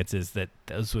circumstances that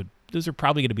those are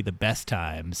probably going to be the best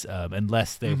times,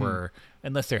 unless there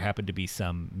happened to be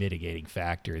some mitigating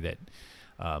factor that,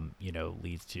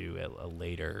 leads to a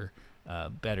later,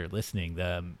 better listening.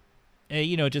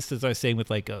 Just as I was saying with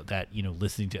like that,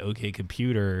 listening to OK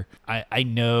Computer, I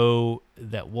know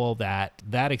that while that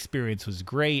experience was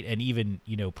great and even,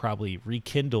 probably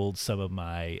rekindled some of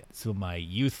my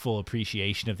youthful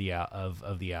appreciation of the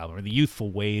album, or the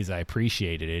youthful ways I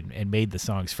appreciated it and made the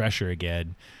songs fresher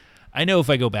again. I know if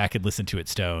I go back and listen to it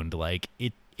stoned, like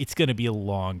it's going to be a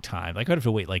long time. Like I'd have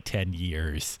to wait like 10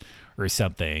 years or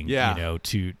something,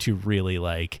 to really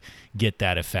like get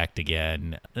that effect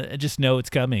again. Just know it's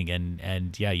coming,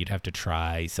 and you'd have to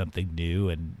try something new,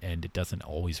 and it doesn't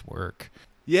always work.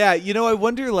 Yeah, I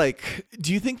wonder, like,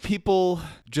 do you think people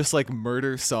just like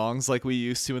murder songs like we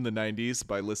used to in the 90s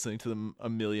by listening to them a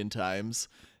million times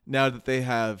now that they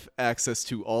have access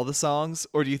to all the songs?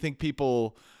 Or do you think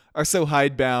people are so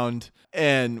hidebound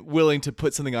and willing to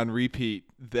put something on repeat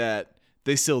that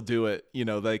they still do it?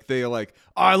 Like they are like,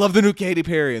 oh, I love the new Katy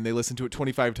Perry, and they listen to it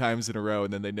 25 times in a row,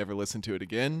 and then they never listen to it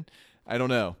again. I don't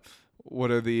know.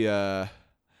 What are the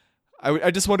I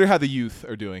just wonder how the youth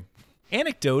are doing.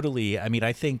 Anecdotally, I mean,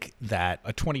 I think that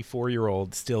a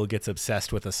 24-year-old still gets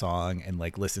obsessed with a song and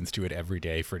like listens to it every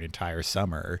day for an entire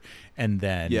summer, and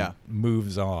then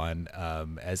moves on,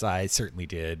 as I certainly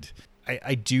did.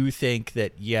 I do think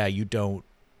that, you don't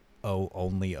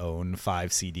only own 5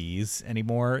 CDs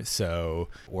anymore,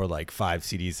 or like 5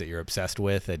 CDs that you're obsessed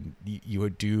with, and you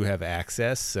do have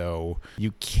access, so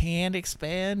you can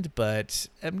expand, but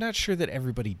I'm not sure that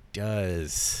everybody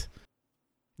does.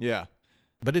 Yeah.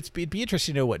 But it'd be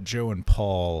interesting to know what Joe and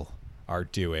Paul are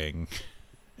doing.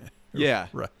 Yeah.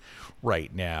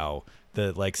 Right now.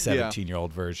 The like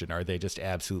 17-year-old version, are they just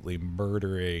absolutely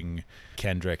murdering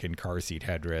Kendrick and car seat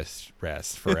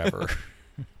headrest forever?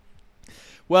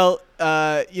 Well,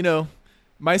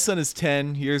 my son is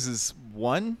 10, yours is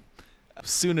 1.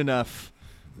 Soon enough,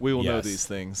 We will know Yes. these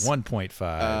things.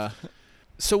 1.5.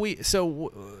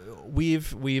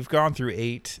 We've gone through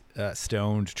 8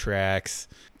 stoned tracks.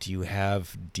 Do you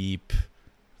have deep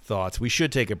thoughts? We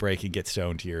should take a break and get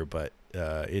stoned here, but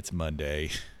it's Monday.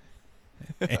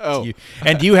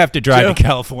 And you have to drive to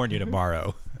California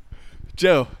tomorrow.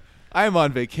 Joe, I am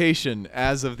on vacation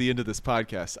as of the end of this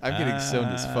podcast. I'm getting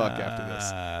stoned as fuck after this.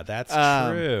 That's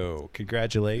true.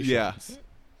 Congratulations.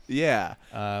 Yeah.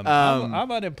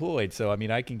 I'm unemployed, so I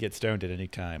mean I can get stoned at any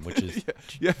time, which is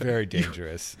Yeah. very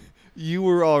dangerous. You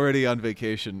were already on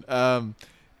vacation. And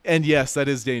yes, that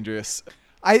is dangerous.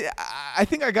 I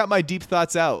think I got my deep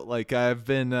thoughts out. Like I've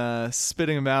been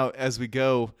spitting them out as we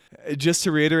go. Just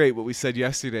to reiterate what we said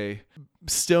yesterday,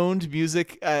 stoned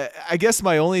music. I guess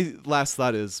my only last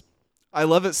thought is I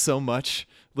love it so much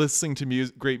listening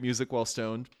to great music while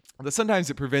stoned that sometimes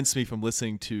it prevents me from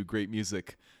listening to great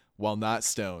music while not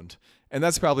stoned. And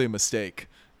that's probably a mistake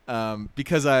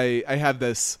because I have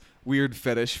this weird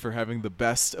fetish for having the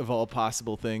best of all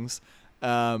possible things.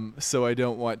 So I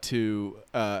don't want to.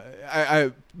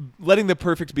 I letting the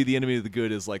perfect be the enemy of the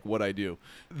good is like what I do.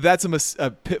 That's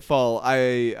a pitfall I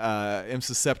am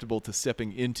susceptible to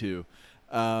stepping into.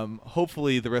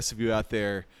 Hopefully, the rest of you out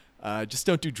there just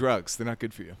don't do drugs. They're not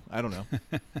good for you. I don't know.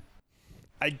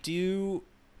 I do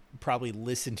probably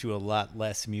listen to a lot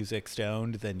less music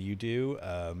stoned than you do.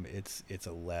 It's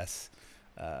a less.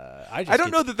 I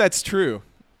don't know that that's true.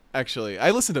 Actually,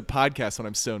 I listen to podcasts when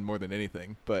I'm stoned more than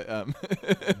anything. But well,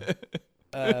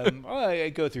 I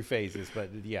go through phases, but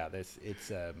yeah,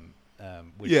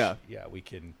 we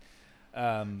can.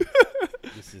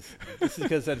 This is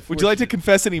because would you like to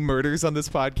confess any murders on this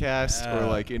podcast or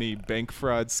like any bank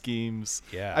fraud schemes?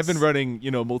 Yes. I've been running,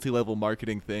 multi-level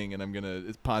marketing thing, and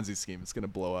it's Ponzi scheme. It's gonna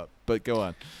blow up. But go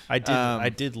on. I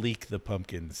did leak the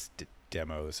Pumpkins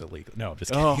demos illegal. No, I'm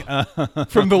just kidding.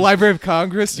 From the Library of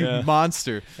Congress, you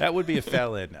monster. That would be a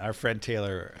felony. Our friend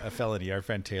Taylor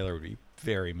would be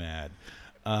very mad.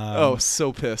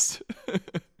 So pissed.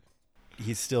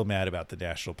 He's still mad about the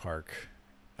national park.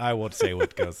 I won't say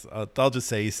what goes. I'll just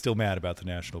say he's still mad about the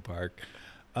national park.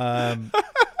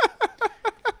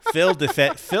 Phil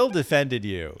defended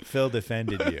you.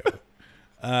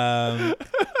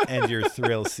 And your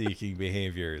thrill-seeking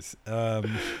behaviors.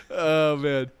 Oh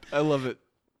man, I love it.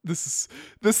 This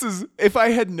is. If I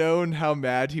had known how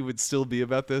mad he would still be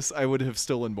about this, I would have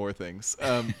stolen more things.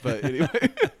 But anyway.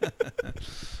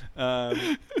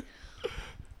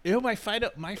 My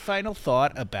final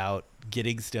thought about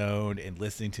getting stoned and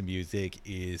listening to music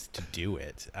is to do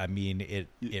it. I mean,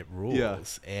 it rules. Yeah.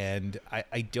 And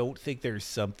I don't think there's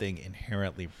something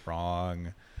inherently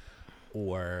wrong,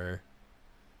 or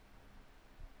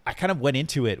I kind of went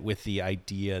into it with the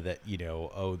idea that,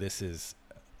 this is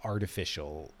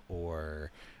artificial,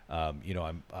 or,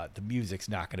 the music's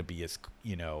not going to be as,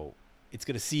 it's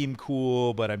going to seem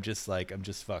cool, but I'm just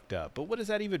fucked up. But what does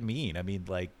that even mean? I mean,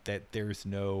 like that there's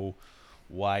no,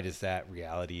 why does that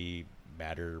reality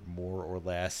matter more or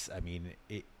less? I mean,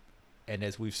 and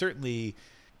as we've certainly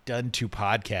done 2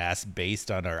 podcasts based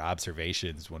on our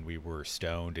observations when we were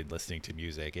stoned and listening to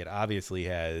music, it obviously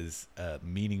has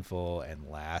meaningful and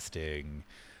lasting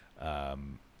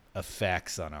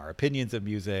effects on our opinions of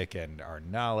music and our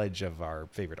knowledge of our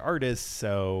favorite artists.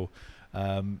 So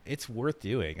it's worth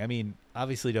doing. I mean,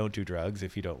 obviously don't do drugs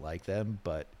if you don't like them,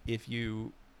 but if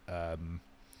you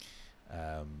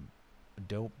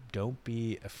don't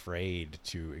be afraid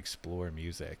to explore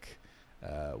music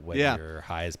when you're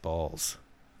high as balls.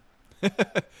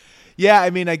 Yeah, I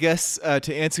mean, I guess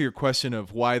to answer your question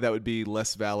of why that would be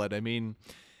less valid, I mean,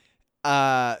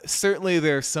 certainly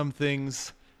there are some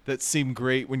things that seem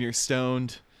great when you're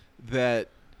stoned that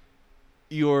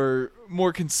your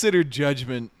more considered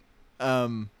judgment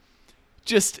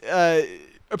just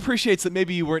appreciates that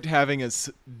maybe you weren't having as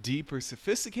deep or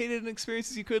sophisticated an experience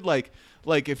as you could. Like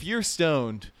if you're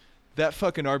stoned, that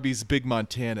fucking Arby's Big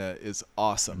Montana is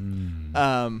awesome.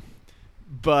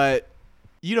 But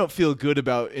you don't feel good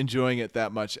about enjoying it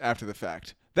that much after the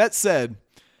fact. That said,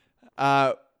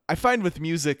 I find with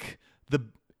music,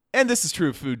 and this is true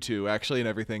of food too, actually, and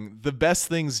everything, the best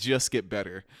things just get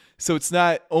better. So it's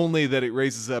not only that it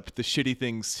raises up the shitty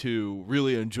things to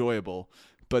really enjoyable,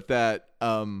 but that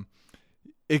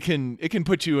it can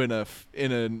put you in a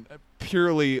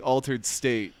purely altered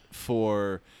state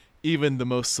for even the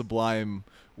most sublime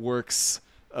works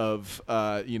of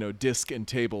disc and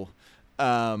table.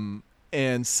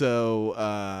 And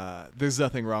so there's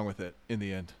nothing wrong with it in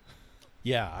the end.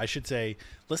 Yeah, I should say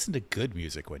listen to good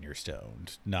music when you're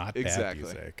stoned, not bad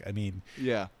music. I mean,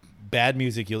 bad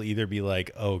music, you'll either be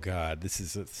like, oh God, this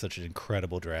is such an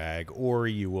incredible drag, or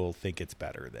you will think it's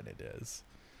better than it is.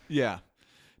 Yeah.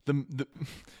 The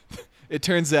it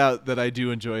turns out that I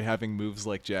do enjoy having moves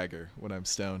like Jagger when I'm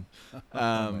stoned.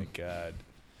 Oh my god.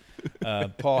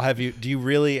 Paul, do you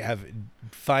really have,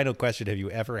 final question, have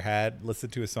you ever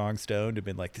listened to a song stoned and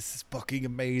been like, this is fucking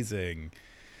amazing,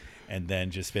 and then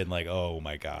just been like, oh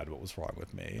my god, what was wrong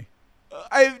with me?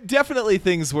 I definitely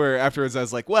things where afterwards I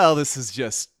was like, well, this is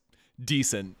just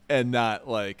decent and not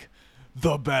like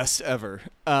the best ever.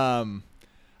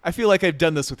 I feel like I've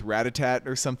done this with Rat-a-Tat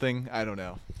or something. I don't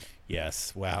know.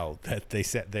 Yes. Wow. That they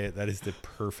said that is the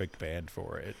perfect band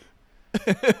for it.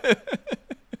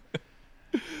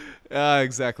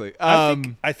 Exactly.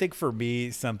 I think for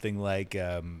me, something like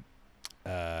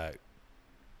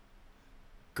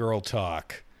Girl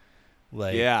Talk,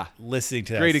 like Yeah. listening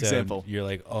to that Great sound, example. you're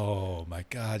like, oh my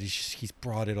god, he's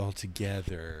brought it all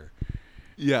together.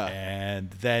 Yeah. And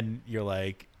then you're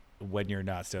like, when you're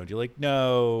not stoned, you're like,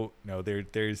 no,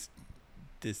 there's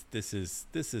this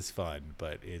is fun,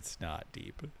 but it's not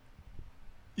deep.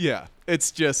 Yeah.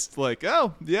 It's just like,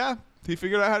 oh, yeah, he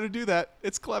figured out how to do that.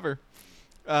 It's clever.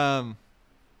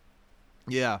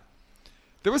 Yeah.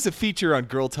 There was a feature on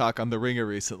Girl Talk on The Ringer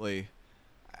recently.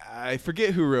 I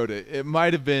forget who wrote it. It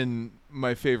might have been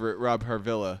my favorite, Rob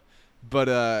Harvilla. But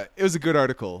it was a good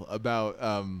article about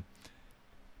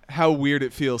how weird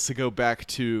it feels to go back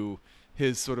to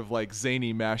his sort of like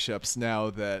zany mashups now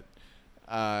that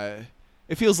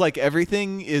it feels like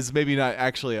everything is maybe not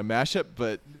actually a mashup,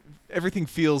 but everything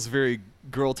feels very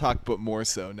Girl Talk, but more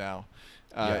so now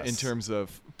Yes. in terms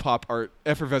of pop art,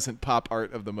 effervescent pop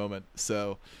art of the moment.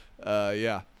 So,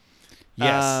 yeah.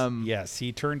 Yes, yes,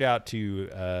 he turned out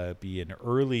to be an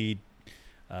early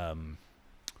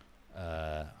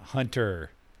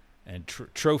hunter and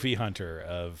trophy hunter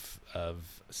of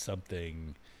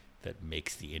something that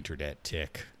makes the internet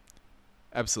tick.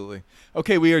 Absolutely.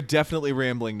 Okay, we are definitely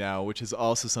rambling now, which is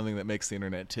also something that makes the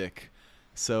internet tick.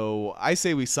 So I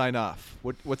say we sign off.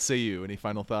 What say you? Any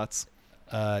final thoughts?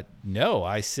 No,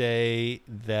 I say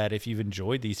that if you've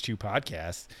enjoyed these two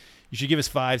podcasts, you should give us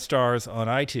 5 stars on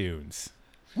iTunes.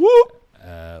 Woo!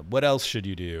 What else should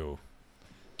you do?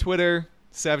 Twitter,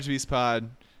 Savage Beast Pod,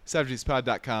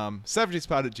 savagebeastpod.com,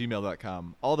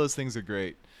 savagebeastpod@gmail.com. All those things are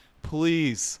great.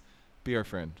 Please be our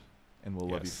friend, and we'll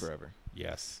love you Yes. forever.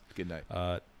 Yes. Good night.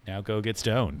 Now go get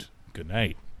stoned. Good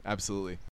night. Absolutely.